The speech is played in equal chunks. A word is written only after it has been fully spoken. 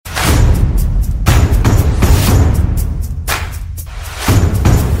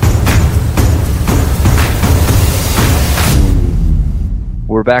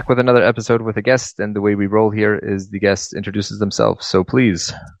We're back with another episode with a guest, and the way we roll here is the guest introduces themselves. So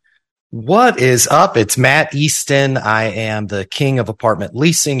please. What is up? It's Matt Easton. I am the king of apartment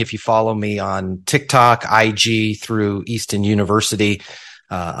leasing. If you follow me on TikTok, IG, through Easton University,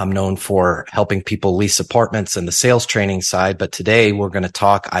 I'm known for helping people lease apartments and the sales training side. But today we're going to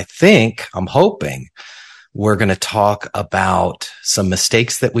talk, I'm hoping we're going to talk about some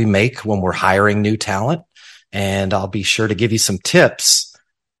mistakes that we make when we're hiring new talent. And I'll be sure to give you some tips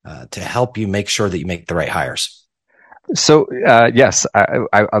to help you make sure that you make the right hires. So, yes,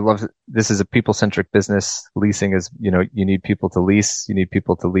 I love it. This is a people-centric business. Leasing is, you need people to lease. You need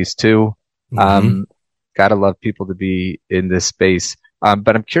people to lease to. Gotta love people to be in this space.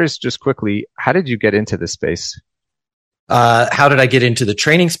 But I'm curious, just quickly, how did you get into this space? How did I get into the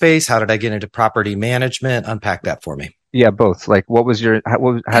training space? How did I get into property management? Unpack that for me. Yeah, both. Like, what was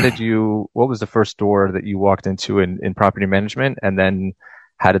the first door that you walked into in property management? And then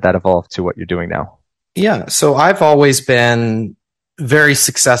how did that evolve to what you're doing now? Yeah. So I've always been a very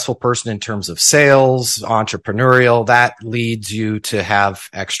successful person in terms of sales, entrepreneurial. That leads you to have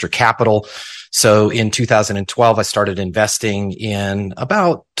extra capital. So in 2012, I started investing in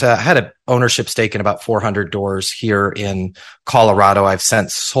I had an ownership stake in about 400 doors here in Colorado. I've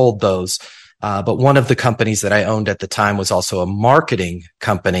since sold those. But one of the companies that I owned at the time was also a marketing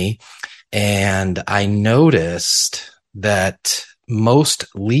company. And I noticed that most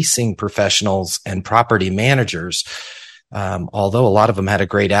leasing professionals and property managers, although a lot of them had a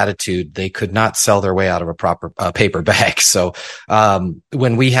great attitude, they could not sell their way out of a proper paper bag. So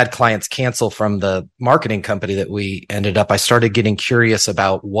when we had clients cancel from the marketing company that we ended up, I started getting curious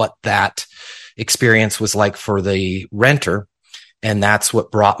about what that experience was like for the renter. And that's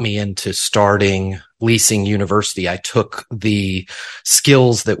what brought me into starting Leasing University. I took the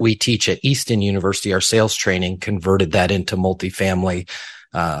skills that we teach at Easton University, our sales training, converted that into multifamily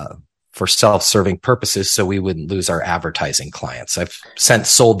for self-serving purposes so we wouldn't lose our advertising clients. I've since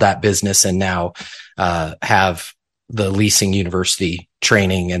sold that business and now have the Leasing University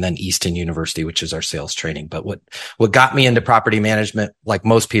training and then Easton University, which is our sales training. But what got me into property management, like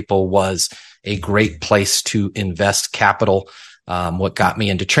most people, was a great place to invest capital. What got me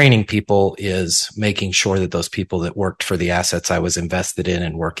into training people is making sure that those people that worked for the assets I was invested in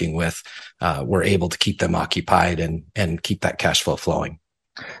and working with were able to keep them occupied and keep that cash flow flowing.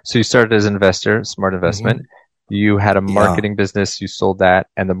 So you started as an investor, smart investment. You had a marketing business, you sold that,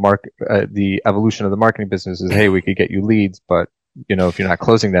 and the evolution of the marketing business is, hey, we could get you leads, but if you're not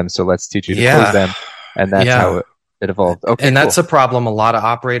closing them, so let's teach you to close them, and that's how it evolved. Okay, and that's a problem a lot of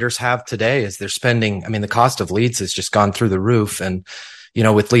operators have today is they're spending, the cost of leads has just gone through the roof. And,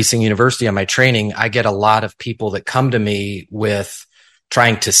 with Leasing University on my training, I get a lot of people that come to me with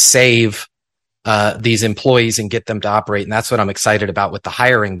trying to save these employees and get them to operate. And that's what I'm excited about with the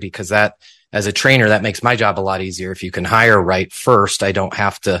hiring, because that, as a trainer, that makes my job a lot easier. If you can hire right first, I don't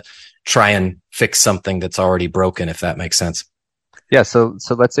have to try and fix something that's already broken, if that makes sense. Yeah. So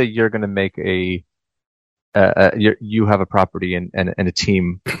let's say you're going to make you have a property and a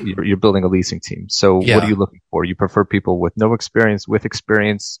team. You're building a leasing team. So what are you looking for? You prefer people with no experience, with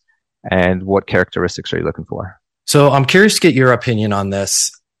experience, and what characteristics are you looking for? So I'm curious to get your opinion on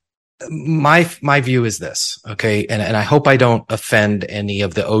this. My view is this, okay? And I hope I don't offend any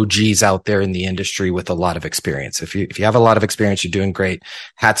of the OGs out there in the industry with a lot of experience. If you have a lot of experience, you're doing great.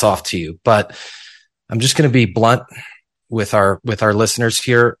 Hats off to you. But I'm just going to be blunt with our listeners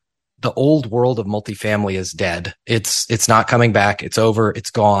here. The old world of multifamily is dead. It's not coming back. It's over.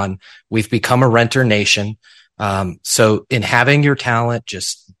 It's gone. We've become a renter nation. So in having your talent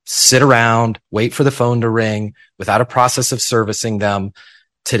just sit around, wait for the phone to ring without a process of servicing them,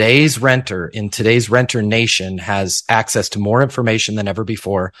 today's renter nation has access to more information than ever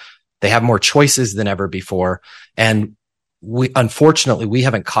before. They have more choices than ever before. And unfortunately, we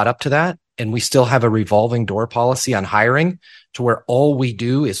haven't caught up to that. And we still have a revolving door policy on hiring to where all we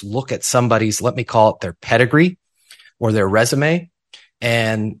do is look at somebody's, let me call it their pedigree or their resume.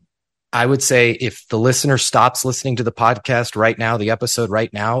 And I would say if the listener stops listening to the podcast right now, the episode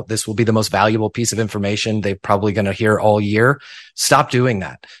right now, this will be the most valuable piece of information they're probably going to hear all year. Stop doing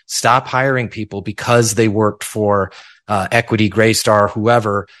that. Stop hiring people because they worked for Equity, Greystar,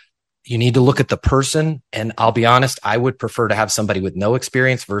 whoever. You need to look at the person. And I'll be honest, I would prefer to have somebody with no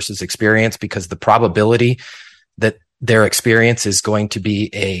experience versus experience, because the probability that their experience is going to be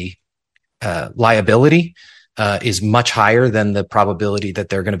a liability is much higher than the probability that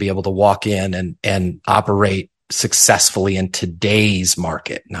they're going to be able to walk in and operate successfully in today's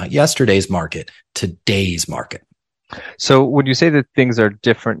market, not yesterday's market, today's market. So when you say that things are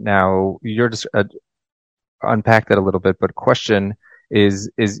different now, you're just unpack that a little bit, but question,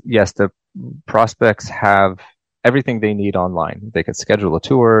 is yes, the prospects have everything they need online. They could schedule a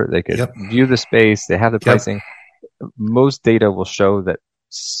tour, they could Yep. view the space, they have the Yep. pricing. Most data will show that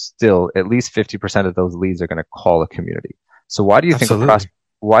still at least 50% of those leads are going to call a community. So why do you think Absolutely.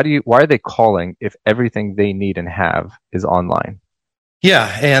 why are they calling if everything they need and have is online?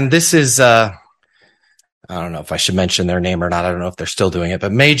 Yeah. And this is, I don't know if I should mention their name or not. I don't know if they're still doing it,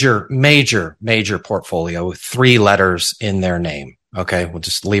 but major portfolio with 3 letters in their name. Okay. We'll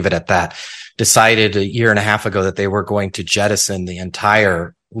just leave it at that. Decided a year and a half ago that they were going to jettison the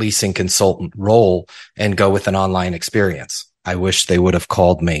entire leasing consultant role and go with an online experience. I wish they would have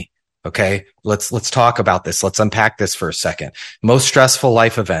called me. Okay. Let's talk about this. Let's unpack this for a second. Most stressful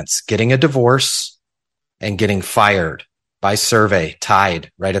life events, getting a divorce and getting fired by survey,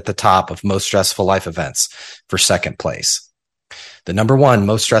 tied right at the top of most stressful life events for second place. The number 1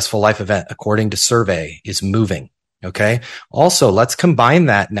 most stressful life event, according to survey, is moving. Okay. Also, let's combine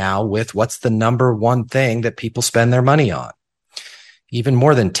that now with what's the number 1 thing that people spend their money on. Even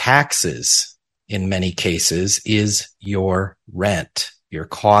more than taxes, in many cases, is your rent, your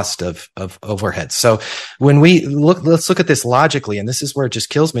cost of overhead. So when we let's look at this logically, and this is where it just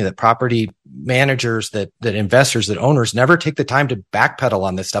kills me that property managers, that investors, that owners never take the time to backpedal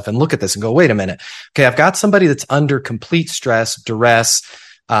on this stuff and look at this and go, wait a minute. Okay, I've got somebody that's under complete stress, duress,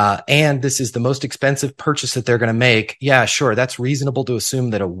 and this is the most expensive purchase that they're going to make. Yeah, sure. That's reasonable to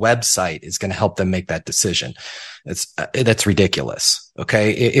assume that a website is going to help them make that decision. That's ridiculous.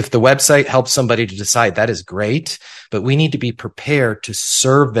 Okay. If the website helps somebody to decide, that is great, but we need to be prepared to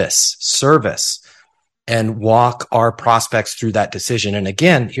service and walk our prospects through that decision. And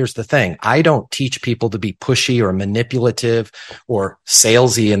again, here's the thing. I don't teach people to be pushy or manipulative or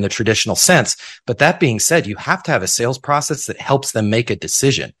salesy in the traditional sense. But that being said, you have to have a sales process that helps them make a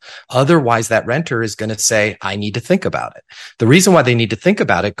decision. Otherwise, that renter is going to say, I need to think about it. The reason why they need to think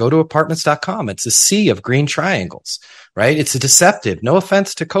about it, go to apartments.com. It's a sea of green triangles, right? It's deceptive. No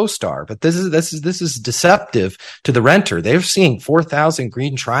offense to CoStar, but this is deceptive to the renter. They're seeing 4,000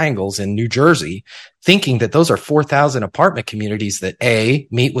 green triangles in New Jersey, thinking that those are 4,000 apartment communities that A,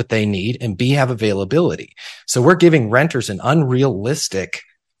 meet what they need, and B, have availability. So we're giving renters an unrealistic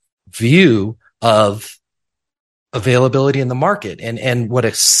view of availability in the market. And what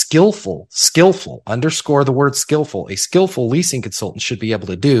a skillful, underscore the word skillful, a skillful leasing consultant should be able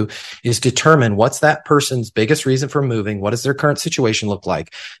to do is determine what's that person's biggest reason for moving, what does their current situation look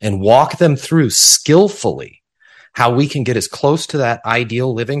like, and walk them through skillfully how we can get as close to that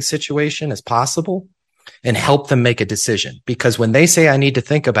ideal living situation as possible and help them make a decision. Because when they say, I need to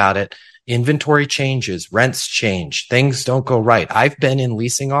think about it, inventory changes, rents change, things don't go right. I've been in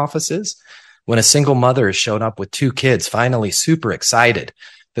leasing offices when a single mother has shown up with 2 kids, finally super excited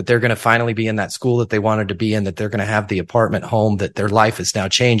that they're going to finally be in that school that they wanted to be in, that they're going to have the apartment home, that their life is now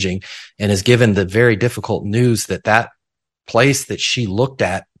changing, and is given the very difficult news that that place that she looked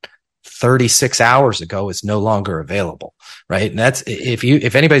at 36 hours ago is no longer available, right? And that's,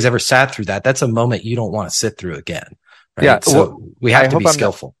 if anybody's ever sat through that, that's a moment you don't want to sit through again, right? Yeah. So Well, we have to be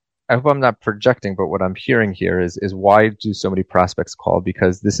skillful. I hope I'm not projecting, but what I'm hearing here is why do so many prospects call?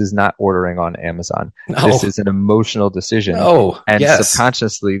 Because this is not ordering on Amazon. No. This is an emotional decision. Oh, And yes.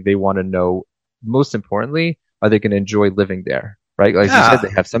 subconsciously, they want to know, most importantly, are they going to enjoy living there, right? Like you said,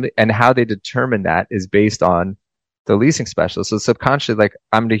 they have something, and how they determine that is based on the leasing specialist. So subconsciously, like,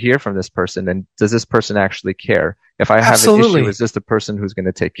 I'm to hear from this person, and does this person actually care? If I have an issue, is this the person who's going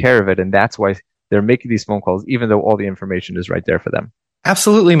to take care of it? And that's why they're making these phone calls, even though all the information is right there for them.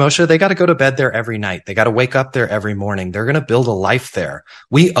 Absolutely, Moshe. They got to go to bed there every night. They got to wake up there every morning. They're going to build a life there.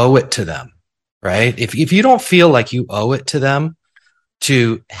 We owe it to them, right? If you don't feel like you owe it to them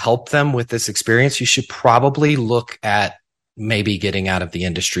to help them with this experience, you should probably look at maybe getting out of the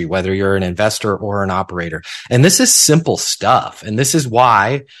industry, whether you're an investor or an operator. And this is simple stuff. And this is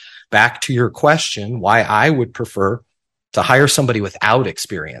why, back to your question, why I would prefer to hire somebody without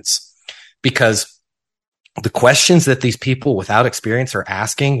experience, because the questions that these people without experience are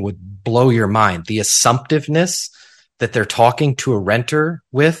asking would blow your mind. The assumptiveness that they're talking to a renter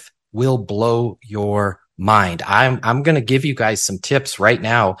with will blow your mind. I'm going to give you guys some tips right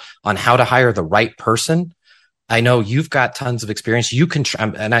now on how to hire the right person. I know you've got tons of experience. You can,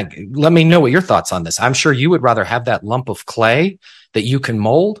 let me know what your thoughts on this. I'm sure you would rather have that lump of clay that you can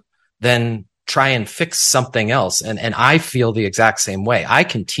mold than try and fix something else. And I feel the exact same way. I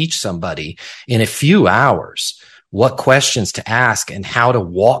can teach somebody in a few hours what questions to ask and how to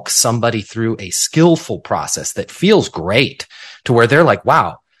walk somebody through a skillful process that feels great, to where they're like,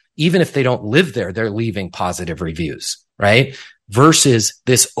 wow, even if they don't live there, they're leaving positive reviews, right? Versus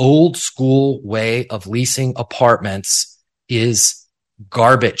this old school way of leasing apartments is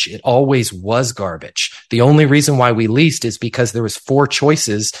garbage. It always was garbage. The only reason why we leased is because there was 4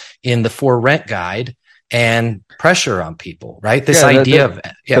 choices in the For Rent guide and pressure on people, right? This idea of,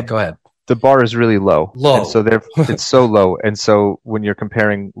 go ahead. The bar is really low. And so it's so low. And so when you're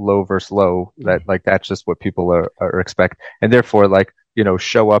comparing low versus low, that's just what people are expect. And therefore,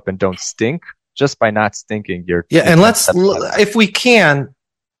 show up and don't stink. Just by not stinking, and if we can,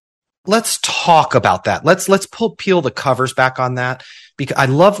 let's talk about that. Let's peel the covers back on that, because I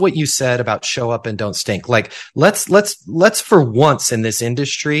love what you said about show up and don't stink. Like, let's for once in this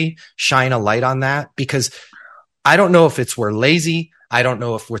industry shine a light on that, because I don't know if it's we're lazy. I don't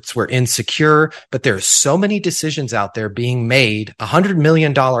know if we're insecure, but there's so many decisions out there being made, $100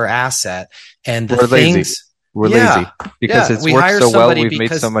 million asset, and the things. We're lazy because it's worked so well. We've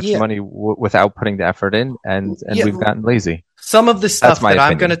made so much money without putting the effort in, and we've gotten lazy. Some of the stuff that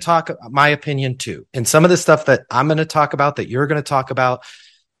I'm going to talk, my opinion too, and some of the stuff that I'm going to talk about, that you're going to talk about,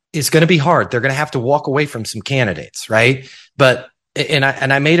 is going to be hard. They're going to have to walk away from some candidates, right? But and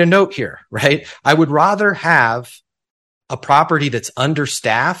I made a note here, right? I would rather have a property that's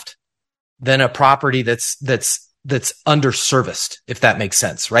understaffed than a property that's underserviced, if that makes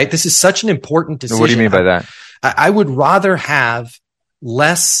sense, right? This is such an important decision. What do you mean by that? I would rather have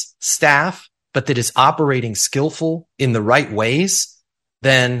less staff, but that is operating skillful in the right ways,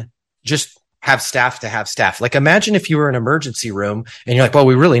 than just have staff to have staff. Like, imagine if you were in an emergency room and you're like, well,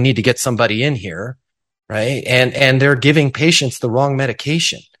 we really need to get somebody in here, right? And they're giving patients the wrong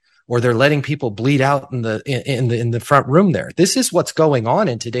medication, or they're letting people bleed out in the front room there. This is what's going on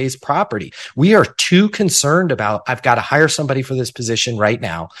in today's property. We are too concerned about, I've got to hire somebody for this position right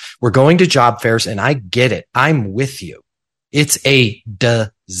now. We're going to job fairs, and I get it. I'm with you. It's a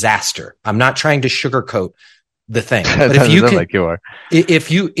disaster. I'm not trying to sugarcoat the thing, but if you can, like you are, if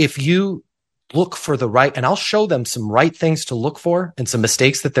you look for the right, and I'll show them some right things to look for and some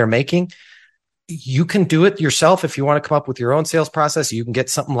mistakes that they're making. You can do it yourself. If you want to come up with your own sales process, you can get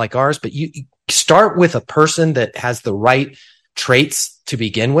something like ours, but you start with a person that has the right traits to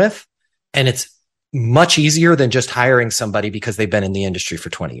begin with. And it's much easier than just hiring somebody because they've been in the industry for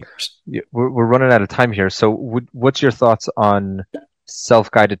 20 years. Yeah, we're running out of time here. So what's your thoughts on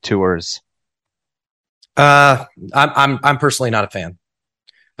self-guided tours? I'm personally not a fan.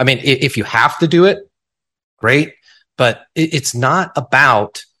 I mean, if you have to do it, great, but it's not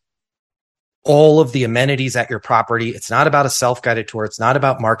about all of the amenities at your property. It's not about a self-guided tour. It's not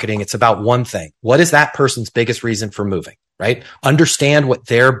about marketing. It's about one thing. What is that person's biggest reason for moving, right? Understand what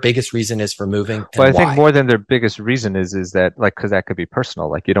their biggest reason is for moving. Well, I think more than their biggest reason is that, like, cause that could be personal.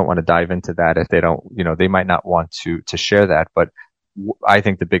 Like, you don't want to dive into that if they don't, they might not want to share that. But I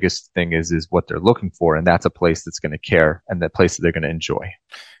think the biggest thing is what they're looking for. And that's a place that's going to care, and that place that they're going to enjoy.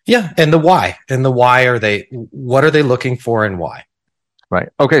 Yeah. And the why what are they looking for, and why? Right.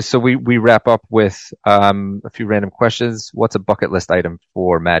 Okay. So we wrap up with a few random questions. What's a bucket list item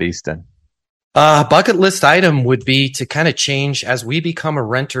for Matt Easton? Bucket list item would be to kind of change as we become a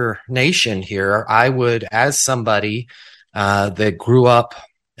renter nation here. I would, as somebody that grew up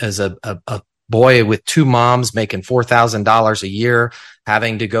as a boy with 2 moms making $4,000 a year,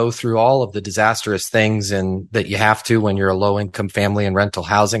 having to go through all of the disastrous things and that you have to when you're a low income family in rental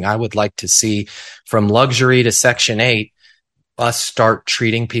housing, I would like to see, from luxury to Section 8, us start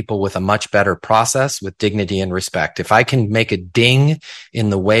treating people with a much better process, with dignity and respect. If I can make a ding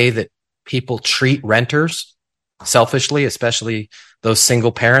in the way that people treat renters selfishly, especially those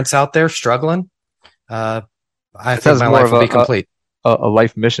single parents out there struggling, I think my life will be complete. A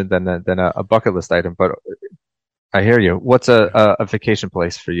life mission than a bucket list item. But I hear you. What's a vacation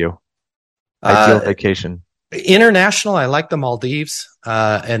place for you? Ideal vacation. International, I like the Maldives.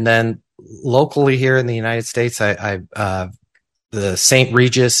 And then locally here in the United States, the St.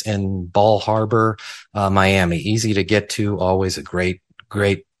 Regis and Ball Harbor, Miami, easy to get to. Always a great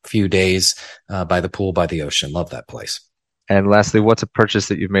few days by the pool, by the ocean. Love that place. And lastly, what's a purchase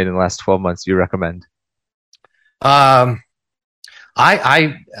that you've made in the last 12 months you recommend? I'm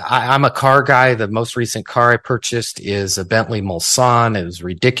a car guy. The most recent car I purchased is a Bentley Mulsanne. It was a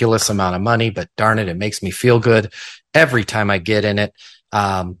ridiculous amount of money, but darn it makes me feel good every time I get in it.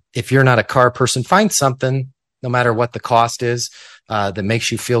 If you're not a car person, find something, no matter what the cost is, that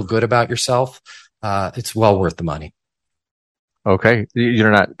makes you feel good about yourself. It's well worth the money. Okay. You're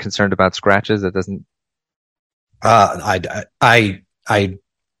not concerned about scratches? It doesn't.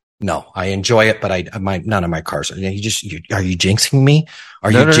 No, I enjoy it, but none of my cars. Are you jinxing me?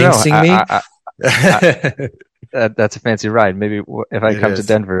 Are you jinxing me? That's a fancy ride. Maybe if I come to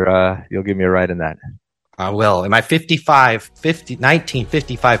Denver, you'll give me a ride in that. I will. In my 1955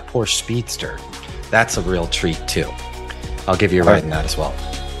 Porsche Speedster. That's a real treat too. I'll give you a ride in that as well.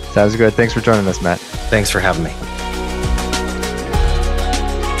 Sounds good. Thanks for joining us, Matt. Thanks for having me.